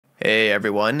Hey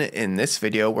everyone, in this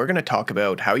video we're going to talk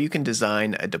about how you can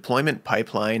design a deployment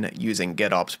pipeline using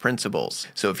GitOps principles.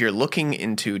 So if you're looking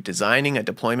into designing a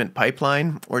deployment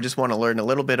pipeline or just want to learn a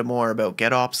little bit more about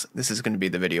GitOps, this is going to be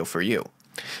the video for you.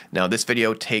 Now this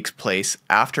video takes place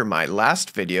after my last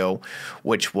video,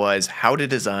 which was how to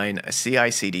design a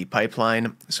CI/CD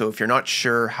pipeline. So if you're not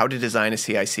sure how to design a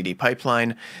CI/CD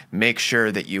pipeline, make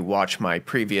sure that you watch my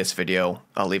previous video.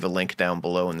 I'll leave a link down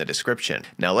below in the description.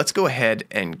 Now let's go ahead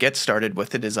and get started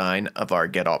with the design of our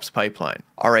GitOps pipeline.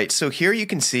 Alright, so here you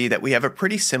can see that we have a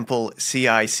pretty simple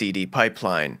CI/CD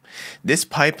pipeline. This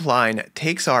pipeline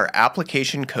takes our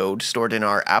application code stored in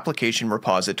our application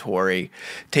repository,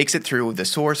 takes it through the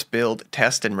source, build,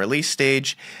 test, and release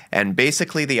stage, and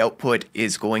basically the output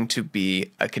is going to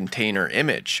be a container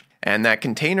image. And that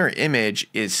container image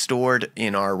is stored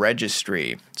in our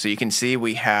registry. So you can see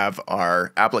we have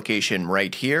our application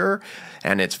right here,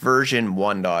 and it's version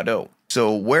 1.0.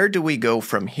 So where do we go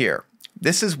from here?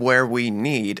 This is where we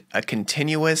need a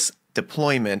continuous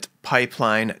deployment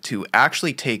pipeline to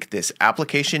actually take this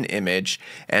application image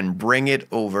and bring it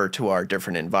over to our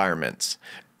different environments.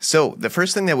 So the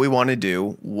first thing that we want to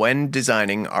do when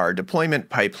designing our deployment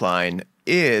pipeline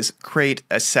is create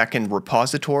a second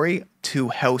repository to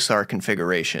house our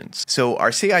configurations. So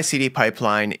our CI/CD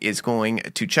pipeline is going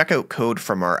to check out code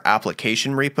from our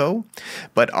application repo,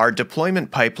 but our deployment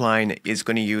pipeline is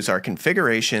going to use our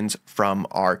configurations from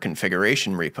our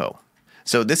configuration repo.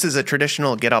 So this is a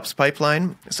traditional GitOps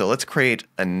pipeline. So let's create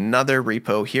another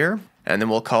repo here, and then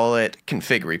we'll call it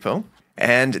config repo.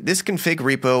 And this config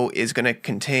repo is going to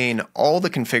contain all the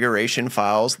configuration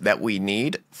files that we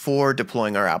need for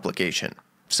deploying our application.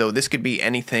 So this could be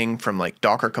anything from like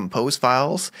Docker Compose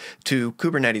files to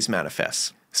Kubernetes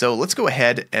manifests. So let's go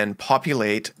ahead and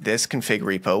populate this config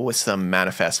repo with some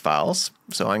manifest files.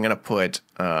 So I'm going to put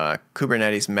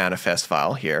Kubernetes manifest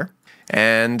file here.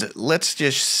 And let's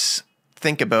just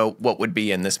think about what would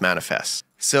be in this manifest.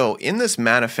 So in this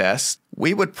manifest,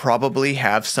 we would probably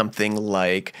have something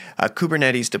like a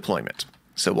Kubernetes deployment.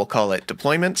 So we'll call it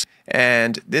deployment.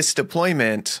 And this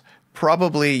deployment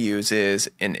probably uses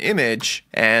an image,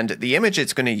 and the image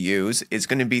it's going to use is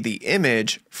going to be the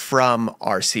image from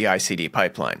our CI/CD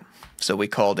pipeline. So we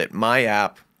called it my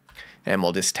app, and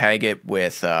we'll just tag it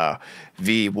with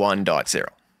v1.0.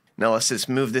 Now let's just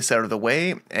move this out of the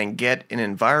way and get an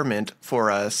environment for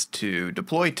us to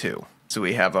deploy to. So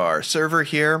we have our server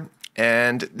here,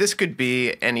 and this could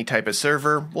be any type of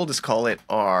server. We'll just call it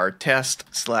our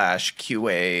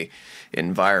test/QA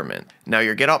environment. Now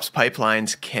your GitOps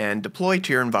pipelines can deploy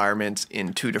to your environments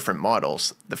in two different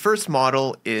models. The first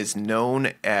model is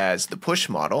known as the push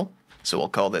model. So we'll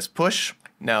call this push.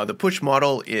 Now the push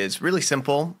model is really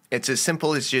simple. It's as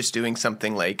simple as just doing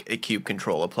something like a kube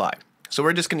control apply. So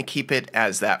we're just going to keep it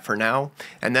as that for now.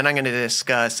 And then I'm going to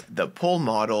discuss the pull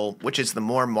model, which is the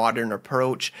more modern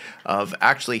approach of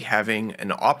actually having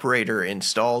an operator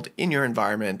installed in your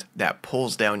environment that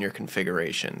pulls down your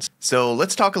configurations. So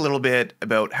let's talk a little bit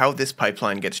about how this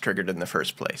pipeline gets triggered in the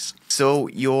first place. So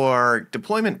your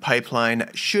deployment pipeline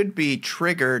should be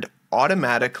triggered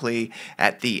automatically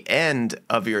at the end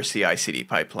of your CI/CD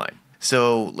pipeline.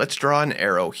 So let's draw an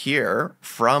arrow here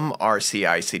from our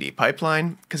CI/CD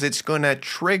pipeline because it's going to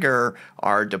trigger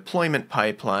our deployment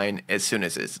pipeline as soon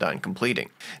as it's done completing.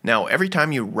 Now, every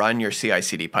time you run your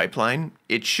CI/CD pipeline,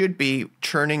 it should be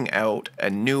churning out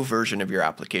a new version of your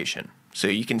application. So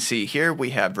you can see here we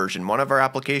have version 1 of our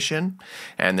application,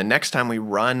 and the next time we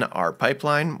run our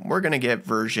pipeline, we're going to get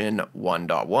version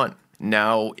 1.1.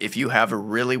 Now, if you have a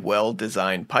really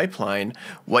well-designed pipeline,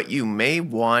 what you may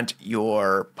want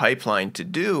your pipeline to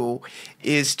do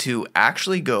is to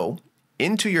actually go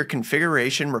into your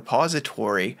configuration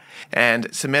repository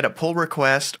and submit a pull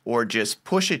request or just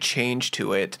push a change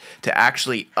to it to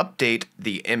actually update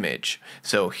the image.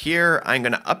 So here I'm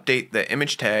going to update the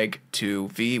image tag to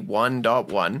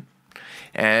v1.1.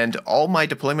 And all my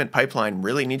deployment pipeline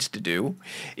really needs to do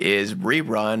is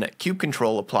rerun kube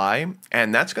control apply,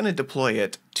 and that's going to deploy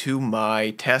it to my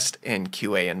test and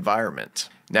QA environment.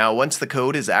 Now, once the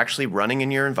code is actually running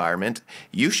in your environment,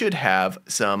 you should have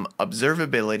some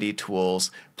observability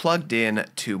tools plugged in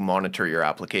to monitor your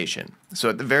application. So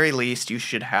at the very least, you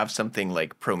should have something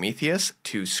like Prometheus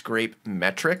to scrape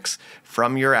metrics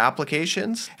from your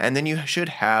applications. And then you should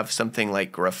have something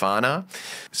like Grafana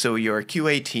so your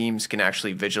QA teams can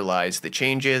actually visualize the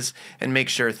changes and make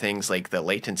sure things like the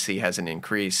latency hasn't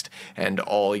increased and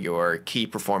all your key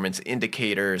performance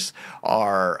indicators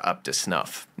are up to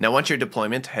snuff. Now, once your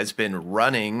deployment has been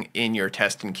running in your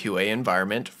test and QA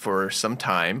environment for some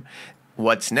time,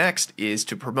 What's next is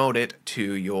to promote it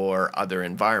to your other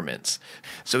environments.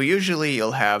 So usually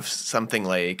you'll have something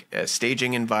like a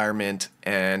staging environment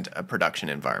and a production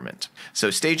environment. So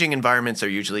staging environments are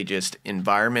usually just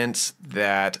environments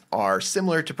that are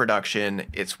similar to production.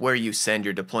 It's where you send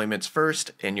your deployments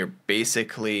first, and you're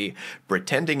basically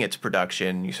pretending it's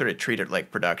production. You sort of treat it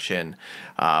like production,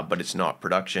 but it's not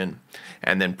production.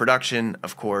 And then production,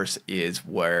 of course, is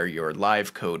where your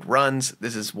live code runs.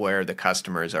 This is where the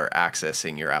customers are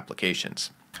accessing your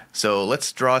applications. So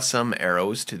let's draw some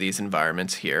arrows to these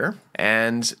environments here.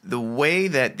 And the way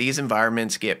that these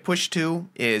environments get pushed to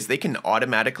is they can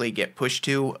automatically get pushed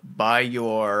to by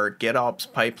your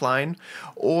GitOps pipeline,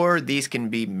 or these can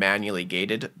be manually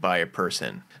gated by a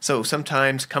person. So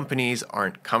sometimes companies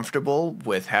aren't comfortable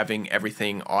with having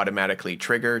everything automatically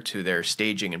trigger to their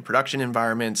staging and production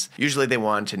environments. Usually they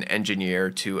want an engineer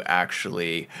to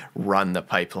actually run the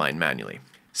pipeline manually.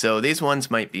 So these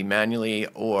ones might be manually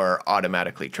or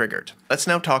automatically triggered. Let's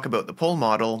now talk about the pull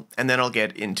model, and then I'll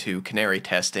get into canary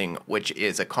testing, which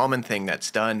is a common thing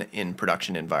that's done in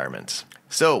production environments.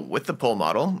 So with the pull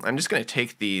model, I'm just going to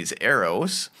take these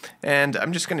arrows and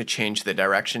I'm just going to change the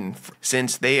direction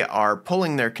since they are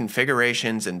pulling their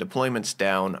configurations and deployments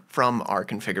down from our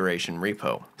configuration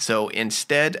repo. So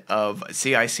instead of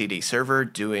CI/CD server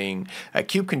doing a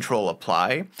kube control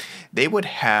apply, they would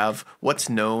have what's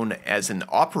known as an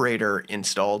operator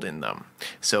installed in them.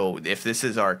 So if this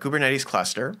is our Kubernetes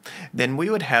cluster, then we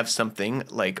would have something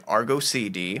like Argo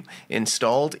CD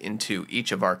installed into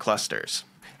each of our clusters.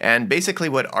 And basically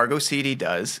what Argo CD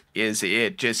does is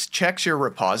it just checks your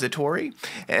repository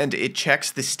and it checks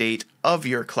the state of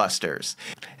your clusters.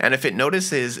 And if it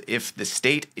notices if the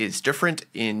state is different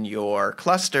in your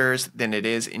clusters than it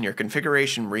is in your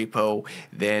configuration repo,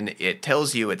 then it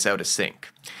tells you it's out of sync.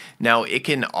 Now, it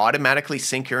can automatically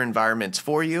sync your environments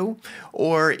for you,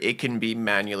 or it can be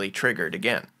manually triggered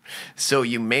again. So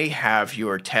you may have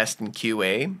your test and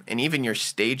QA and even your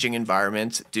staging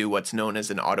environments do what's known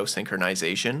as an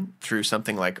auto-synchronization through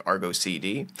something like Argo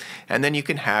CD. And then you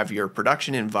can have your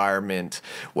production environment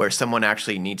where someone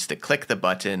actually needs to click the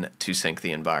button to sync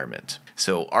the environment.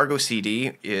 So Argo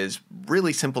CD is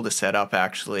really simple to set up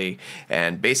actually,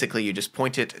 and basically you just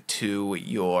point it to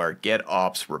your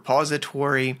GitOps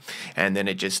repository and then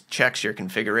it just checks your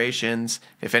configurations.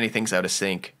 If anything's out of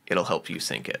sync, it'll help you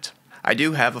sync it. I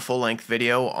do have a full-length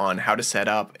video on how to set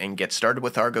up and get started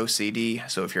with Argo CD,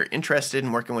 so if you're interested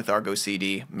in working with Argo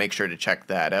CD, make sure to check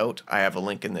that out. I have a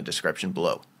link in the description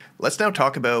below. Let's now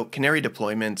talk about canary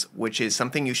deployments, which is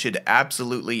something you should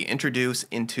absolutely introduce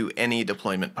into any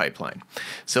deployment pipeline.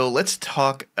 So let's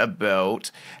talk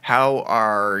about how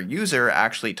our user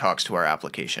actually talks to our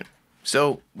application.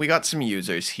 So we got some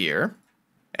users here.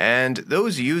 And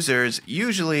those users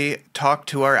usually talk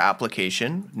to our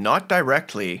application, not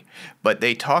directly, but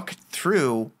they talk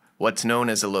through what's known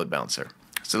as a load balancer.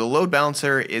 So the load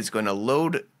balancer is going to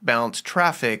load balance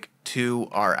traffic to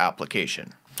our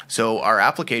application. So our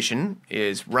application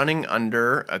is running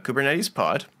under a Kubernetes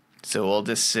pod. So we'll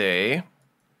just say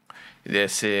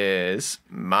this is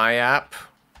my app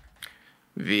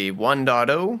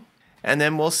v1.0, and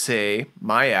then we'll say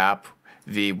my app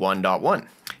v1.1.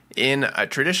 In a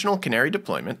traditional canary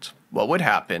deployment, what would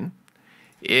happen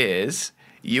is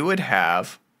you would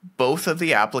have both of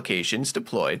the applications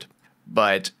deployed,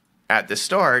 but at the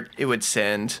start, it would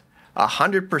send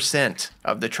 100%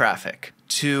 of the traffic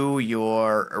to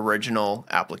your original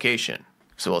application.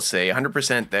 So we'll say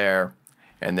 100% there,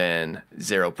 and then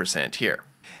 0% here.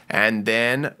 And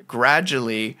then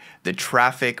gradually the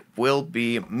traffic will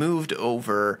be moved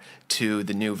over to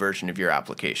the new version of your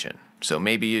application. So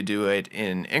maybe you do it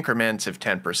in increments of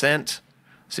 10%.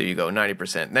 So you go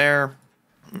 90% there,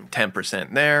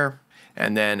 10% there,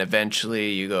 and then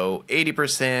eventually you go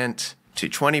 80% to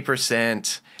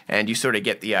 20%, and you sort of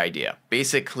get the idea.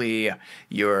 Basically,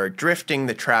 you're drifting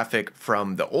the traffic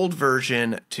from the old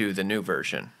version to the new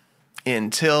version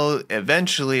until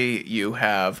eventually you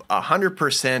have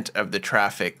 100% of the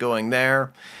traffic going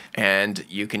there, and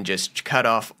you can just cut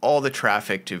off all the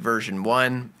traffic to version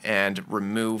 1 and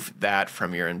remove that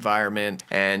from your environment,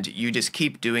 and you just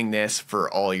keep doing this for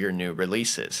all your new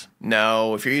releases.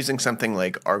 Now, if you're using something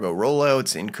like Argo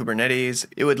rollouts in Kubernetes,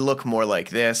 it would look more like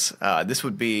this. This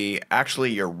would be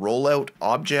actually your rollout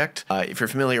object. If you're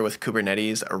familiar with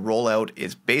Kubernetes, a rollout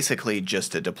is basically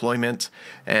just a deployment,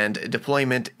 and a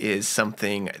deployment is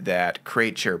something that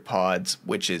creates your pods,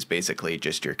 which is basically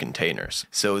just your containers.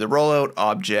 So the rollout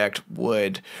object project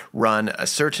would run a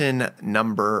certain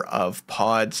number of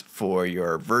pods for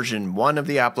your version 1 of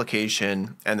the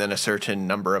application, and then a certain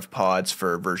number of pods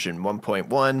for version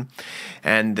 1.1.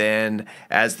 And then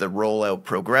as the rollout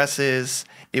progresses,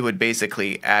 it would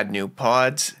basically add new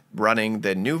pods running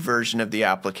the new version of the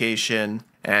application,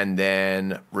 and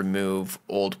then remove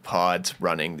old pods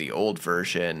running the old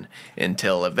version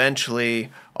until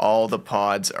eventually all the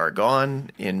pods are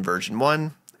gone in version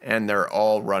 1 and they're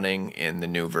all running in the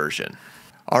new version.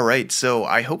 Alright, so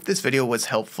I hope this video was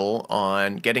helpful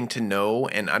on getting to know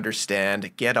and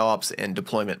understand GitOps and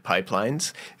deployment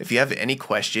pipelines. If you have any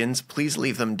questions, please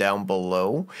leave them down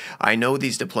below. I know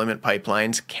these deployment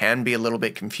pipelines can be a little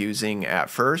bit confusing at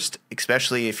first,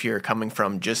 especially if you're coming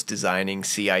from just designing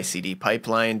CI/CD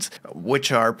pipelines,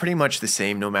 which are pretty much the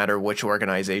same no matter which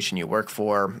organization you work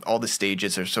for. All the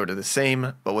stages are sort of the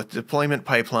same, but with deployment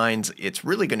pipelines, it's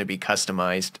really going to be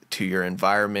customized to your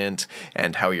environment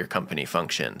and how your company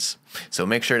functions. So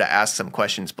make sure to ask some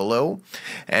questions below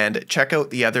and check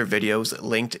out the other videos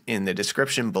linked in the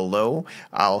description below.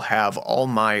 I'll have all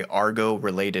my Argo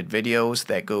related videos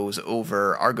that goes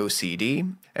over Argo CD,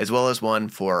 as well as one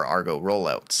for Argo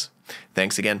rollouts.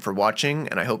 Thanks again for watching,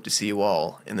 and I hope to see you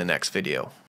all in the next video.